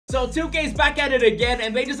So 2K's back at it again,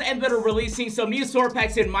 and they just ended up releasing some new sword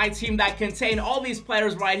packs in my team that contain all these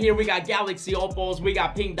players right here. We got Galaxy Opals, we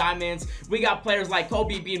got Pink Diamonds, we got players like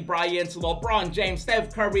Kobe Bean Bryant, LeBron James,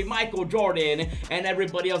 Steph Curry, Michael Jordan, and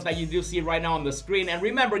everybody else that you do see right now on the screen. And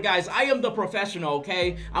remember guys, I am the professional,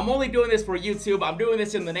 okay? I'm only doing this for YouTube. I'm doing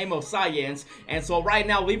this in the name of science. And so right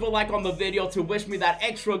now, leave a like on the video to wish me that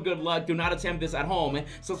extra good luck. Do not attempt this at home.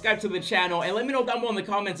 Subscribe to the channel, and let me know down below in the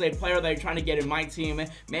comments a player that you're trying to get in my team.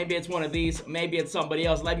 Maybe it's one of these, maybe it's somebody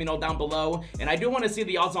else. Let me know down below. And I do want to see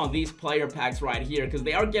the odds on these player packs right here, because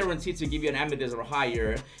they are guaranteed to give you an amethyst or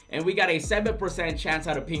higher. And we got a 7% chance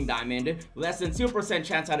out of Pink Diamond, less than 2%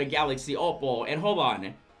 chance out of Galaxy Opal. And hold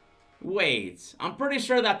on, wait, I'm pretty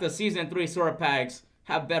sure that the season 3 sword packs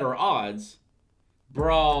have better odds.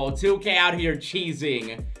 Bro, 2K out here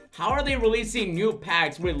cheesing. How are they releasing new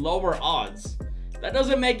packs with lower odds? That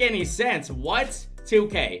doesn't make any sense. What?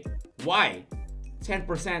 2K, why? 10%,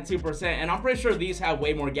 2%, and I'm pretty sure these have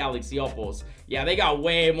way more Galaxy Opals. Yeah, they got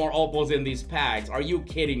way more Opals in these packs. Are you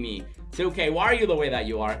kidding me? 2K, why are you the way that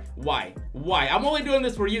you are? Why? Why? I'm only doing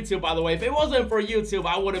this for YouTube, by the way. If it wasn't for YouTube,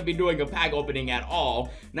 I wouldn't be doing a pack opening at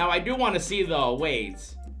all. Now, I do want to see, though.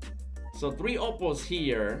 Wait. So, 3 Opals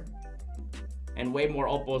here. And way more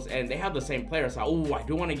Opals, and they have the same players. So, ooh, I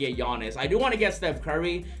do want to get Giannis. I do want to get Steph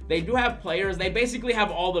Curry. They do have players. They basically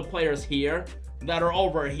have all the players here that are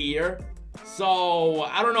over here. So,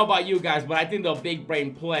 I don't know about you guys, but I think the big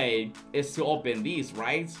brain play is to open these,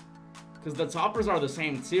 right? Because the toppers are the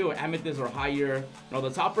same too. Amethyst or higher. No, the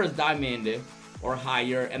topper is diamond or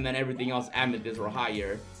higher, and then everything else amethyst or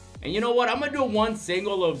higher. And you know what? I'm going to do one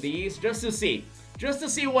single of these just to see. Just to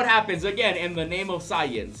see what happens, again, in the name of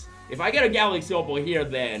science. If I get a Galaxy Opal here,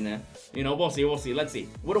 then, you know, we'll see, we'll see. Let's see.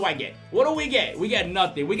 What do I get? What do we get? We get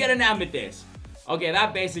nothing. We get an amethyst. Okay,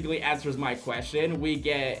 that basically answers my question. We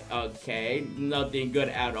get, okay, nothing good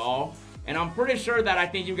at all. And I'm pretty sure that I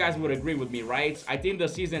think you guys would agree with me, right? I think the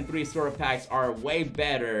Season 3 sword packs are way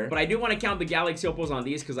better. But I do want to count the Galaxy Opals on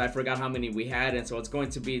these because I forgot how many we had. And so it's going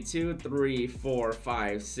to be 2, 3, 4,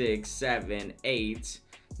 5, 6, 7, 8,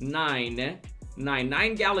 9...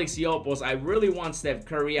 9 Galaxy Opals. I really want Steph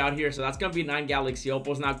Curry out here, so that's gonna be 9 Galaxy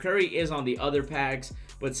Opals. Now Curry is on the other packs,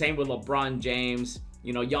 but same with LeBron James.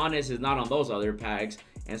 You know, Giannis is not on those other packs,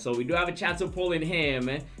 and so we do have a chance of pulling him.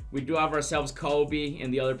 We do have ourselves Kobe in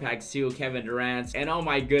the other packs too, Kevin Durant, and oh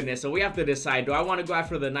my goodness. So we have to decide, do I want to go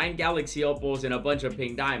after the 9 Galaxy Opals and a bunch of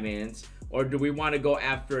Pink Diamonds, or do we want to go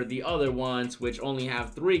after the other ones which only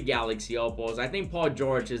have 3 Galaxy Opals? I think Paul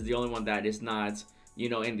George is the only one that is not, you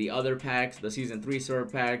know, in the other packs, the Season 3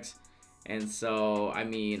 sword packs. And so, I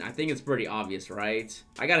mean, I think it's pretty obvious, right?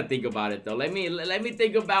 I gotta think about it, though. Let me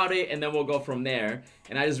think about it, and then we'll go from there.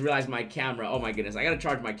 And I just realized my camera. Oh, my goodness. I gotta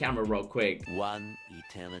charge my camera real quick. One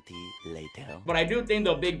eternity later. But I do think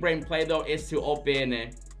the big brain play, though, is to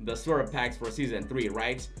open the sword packs for Season 3,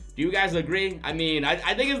 right? Do you guys agree? I mean, I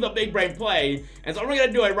think it's the big brain play. And so we're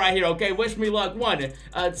gonna do it right here, okay? Wish me luck. 1,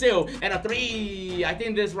 2, and a 3. I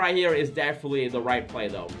think this right here is definitely the right play,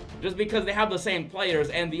 though. Just because they have the same players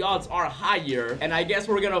and the odds are higher. And I guess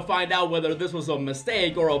we're gonna find out whether this was a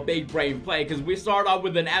mistake or a big brain play. Because we start off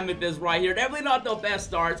with an amethyst right here. Definitely not the best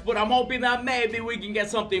starts, but I'm hoping that maybe we can get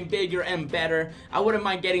something bigger and better. I wouldn't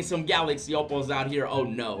mind getting some Galaxy Opals out here. Oh,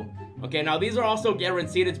 no. Okay, now these are also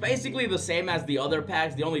guaranteed. It's basically the same as the other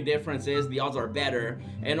packs. The only difference is the odds are better,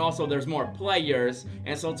 and also there's more players.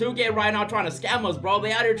 And so 2K right now trying to scam us, bro.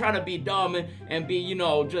 They out here trying to be dumb and be, you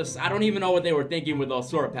know, just, I don't even know what they were thinking with those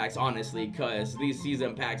sword packs, honestly, because these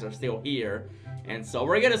season packs are still here. And so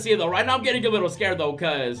we're gonna see, though. Right now I'm getting a little scared, though,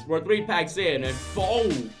 because we're 3 packs in, and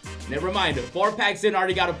never mind, 4 packs in,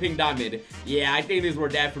 already got a Pink Diamond. Yeah, I think these were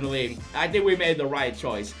definitely, I think we made the right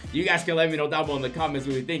choice. You guys can let me know down below in the comments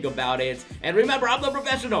what you think about it. And remember, I'm the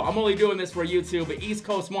professional. I'm only doing this for YouTube. East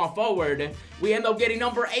Coast small forward. We end up getting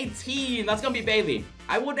number 18. That's gonna be Bailey.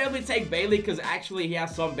 I will definitely take Bailey because actually he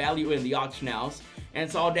has some value in the auction house. And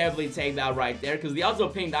so I'll definitely take that right there, because the odds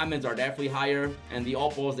of Pink Diamonds are definitely higher, and the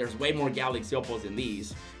Opals, there's way more Galaxy Opals in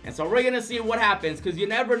these. And so we're gonna see what happens, because you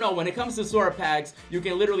never know. When it comes to sword packs, you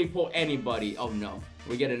can literally pull anybody. Oh no,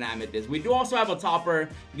 we get an amethyst. We do also have a topper.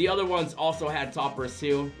 The other ones also had toppers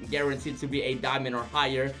too, guaranteed to be a diamond or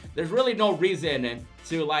higher. There's really no reason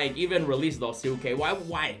to like even release those 2K.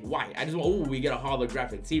 Why? I just want, ooh, we get a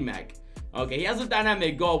holographic T-Mac. Okay, he has a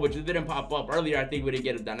dynamic goal, which didn't pop up earlier. I think we didn't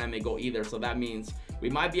get a dynamic goal either, so that means we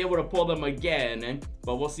might be able to pull them again,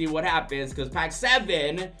 but we'll see what happens, because pack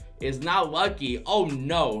 7 is not lucky. Oh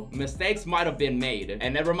no, mistakes might have been made.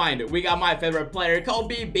 And never mind, we got my favorite player,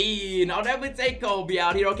 Kobe Bean. I'll definitely take Kobe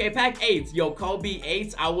out here. Okay, pack 8. Yo, Kobe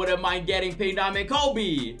 8. I wouldn't mind getting Pink Diamond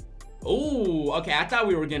Kobe. Ooh, okay, I thought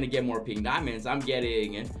we were gonna get more pink diamonds. I'm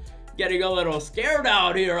getting a little scared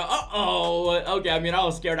out here. Uh-oh. Okay, I mean, I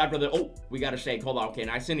was scared after the... Oh, we got a shake. Hold on. Okay,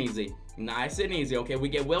 nice and easy. Nice and easy. Okay, we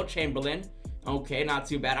get Will Chamberlain. Okay, not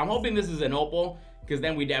too bad. I'm hoping this is an opal, because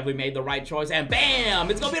then we definitely made the right choice. And bam!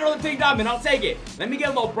 It's gonna be another pink diamond. I'll take it. Let me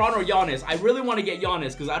get LeBron or Giannis. I really want to get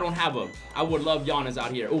Giannis, because I don't have him. I would love Giannis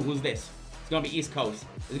out here. Ooh, who's this? It's gonna be East Coast.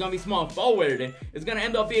 It's gonna be small forward. It's gonna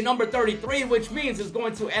end up being number 33, which means it's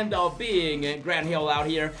going to end up being Grant Hill out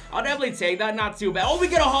here. I'll definitely take that. Not too bad. Oh, we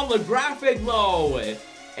get a holographic though.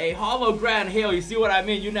 A holo Grant Hill. You see what I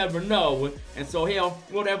mean? You never know. And so Hill,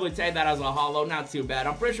 we'll definitely take that as a holo. Not too bad.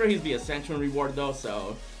 I'm pretty sure he's the Ascension reward though,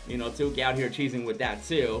 so you know, 2K out here cheesing with that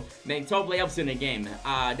too. Make top layups in the game.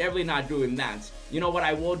 Definitely not doing that. You know what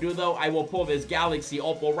I will do though? I will pull this Galaxy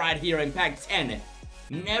Opal right here in pack 10.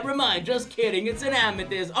 Never mind, just kidding. It's an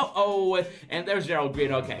amethyst. Uh-oh. And there's Gerald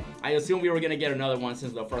Green. Okay. I assume we were going to get another one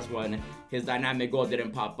since the first one, his dynamic gold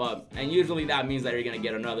didn't pop up. And usually that means that you're going to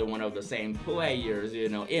get another one of the same players, you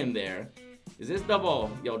know, in there. Is this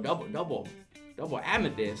double? Yo, double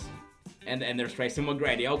amethyst. And there's Tracy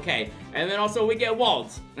McGrady. Okay. And then also we get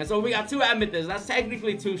Walt. And so we got 2 amethysts. That's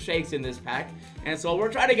technically 2 shakes in this pack. And so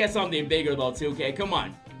we're trying to get something bigger though, 2K. Come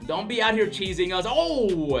on. Don't be out here cheesing us.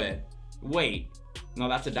 Oh! Wait. No,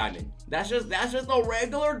 that's a diamond. That's just a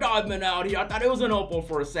regular diamond out here. I thought it was an opal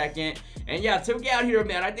for a second. And yeah, 2K out here,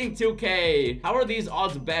 man. I think 2K, how are these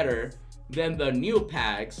odds better than the new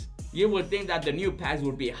packs? You would think that the new packs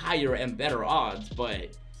would be higher and better odds,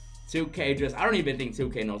 but 2K just, I don't even think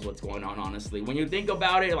 2K knows what's going on, honestly. When you think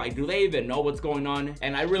about it, like, do they even know what's going on?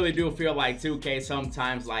 And I really do feel like 2K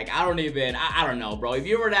sometimes, like, I don't know, bro. If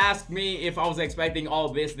you were to ask me if I was expecting all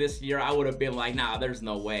this year, I would have been like, nah, there's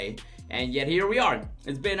no way. And yet here we are.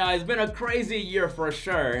 It's been a crazy year for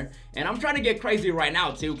sure. And I'm trying to get crazy right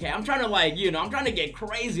now, 2K. I'm trying to, like, you know, I'm trying to get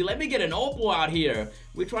crazy. Let me get an opal out here.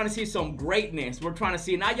 We're trying to see some greatness. We're trying to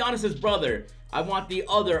see, not Giannis's brother. I want the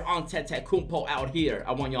other Antetokounmpo out here.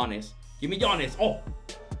 I want Giannis. Give me Giannis. Oh,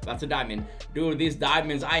 that's a diamond. Dude, these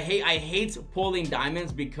diamonds, I hate pulling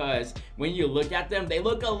diamonds because when you look at them, they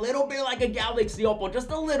look a little bit like a Galaxy Opal.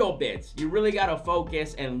 Just a little bit. You really gotta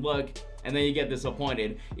focus and look, and then you get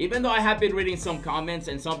disappointed. Even though I have been reading some comments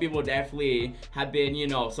and some people definitely have been, you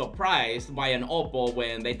know, surprised by an opal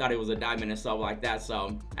when they thought it was a diamond and stuff like that.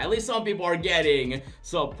 So at least some people are getting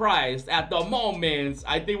surprised at the moment.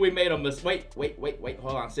 I think we made a mistake. Wait,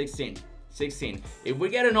 hold on. 16. If we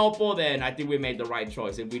get an opal, then I think we made the right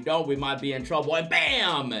choice. If we don't, we might be in trouble. And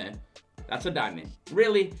bam! That's a diamond.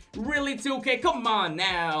 Really, 2K? Come on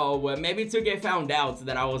now. Maybe 2K found out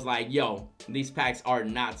that I was like, yo, these packs are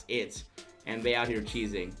not it. And they out here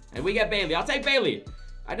cheesing. And we get Bailey. I'll take Bailey.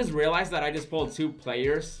 I just realized that I just pulled 2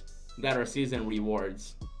 players that are season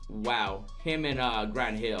rewards. Wow. Him and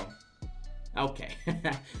Grant Hill. Okay.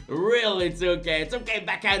 Really, 2K. It's okay,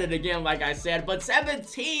 back at it again, like I said. But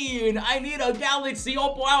 17, I need a Galaxy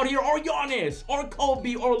Opal out here, or Giannis, or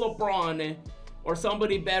Kobe, or LeBron, or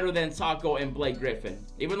somebody better than Taco and Blake Griffin.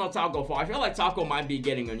 Even though Taco, I feel like Taco might be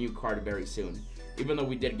getting a new card very soon. Even though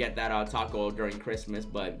we did get that Taco during Christmas,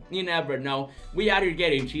 but you never know. We out here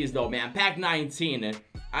getting cheese though, man. Pack 19.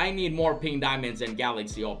 I need more pink diamonds and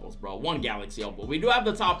Galaxy Opals, bro. 1 Galaxy Opal. We do have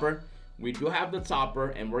the topper.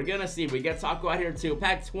 And we're gonna see if we get Taco out here too.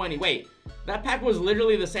 Pack 20. Wait, that pack was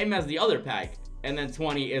literally the same as the other pack. And then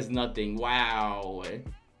 20 is nothing. Wow.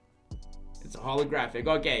 It's a holographic.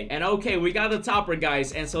 Okay. And okay, we got the topper,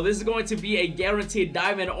 guys. And so this is going to be a guaranteed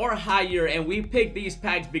diamond or higher. And we picked these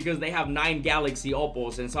packs because they have 9 Galaxy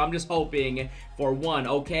Opals. And so I'm just hoping for 1,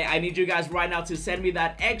 okay? I need you guys right now to send me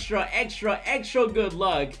that extra good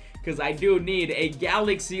luck, because I do need a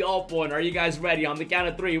Galaxy Opal. And are you guys ready? On the count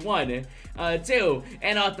of 3. 1, 2,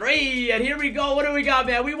 and 3. And here we go. What do we got,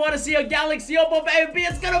 man? We want to see a Galaxy Opal, baby.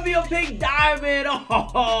 It's gonna be a pink diamond.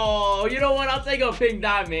 Oh, you know what? I'll take a pink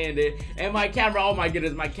diamond. And my camera, oh my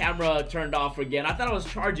goodness, my camera turned off again. I thought I was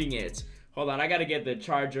charging it. Hold on, I gotta get the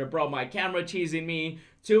charger. Bro, my camera cheesing me.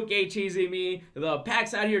 2K cheesing me. The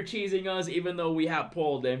packs out here cheesing us, even though we have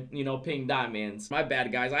pulled, you know, pink diamonds. My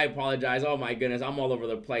bad, guys. I apologize. Oh my goodness, I'm all over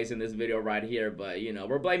the place in this video right here. But, you know,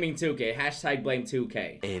 we're blaming 2K. Hashtag blame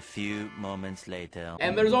 2K. A few moments later.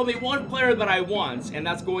 And there's only 1 player that I want, and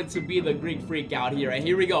that's going to be the Greek Freak out here. And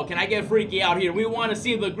here we go. Can I get freaky out here? We want to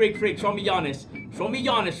see the Greek Freak. Show me Giannis. Show me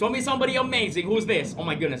Giannis. Show me somebody amazing. Who's this? Oh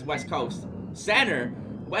my goodness, West Coast. Center.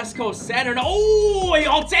 West Coast Center. Oh,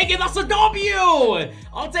 I'll take it. That's a W.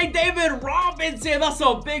 I'll take David Robinson. That's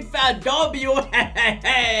a big fat W.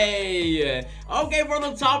 Hey. Okay, for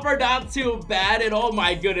the topper, not too bad. And oh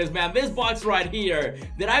my goodness, man, this box right here,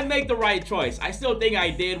 did I make the right choice? I still think I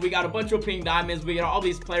did. We got a bunch of pink diamonds. We got all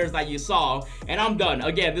these players that you saw, and I'm done.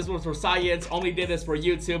 Again, this was for science. Only did this for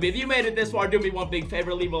YouTube. If you made it this far, do me one big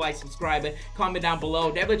favor. Leave a like, subscribe, comment down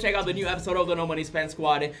below. Definitely check out the new episode of the No Money Spent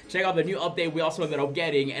Squad. Check out the new update we also ended up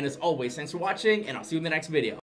getting. And as always, thanks for watching, and I'll see you in the next video.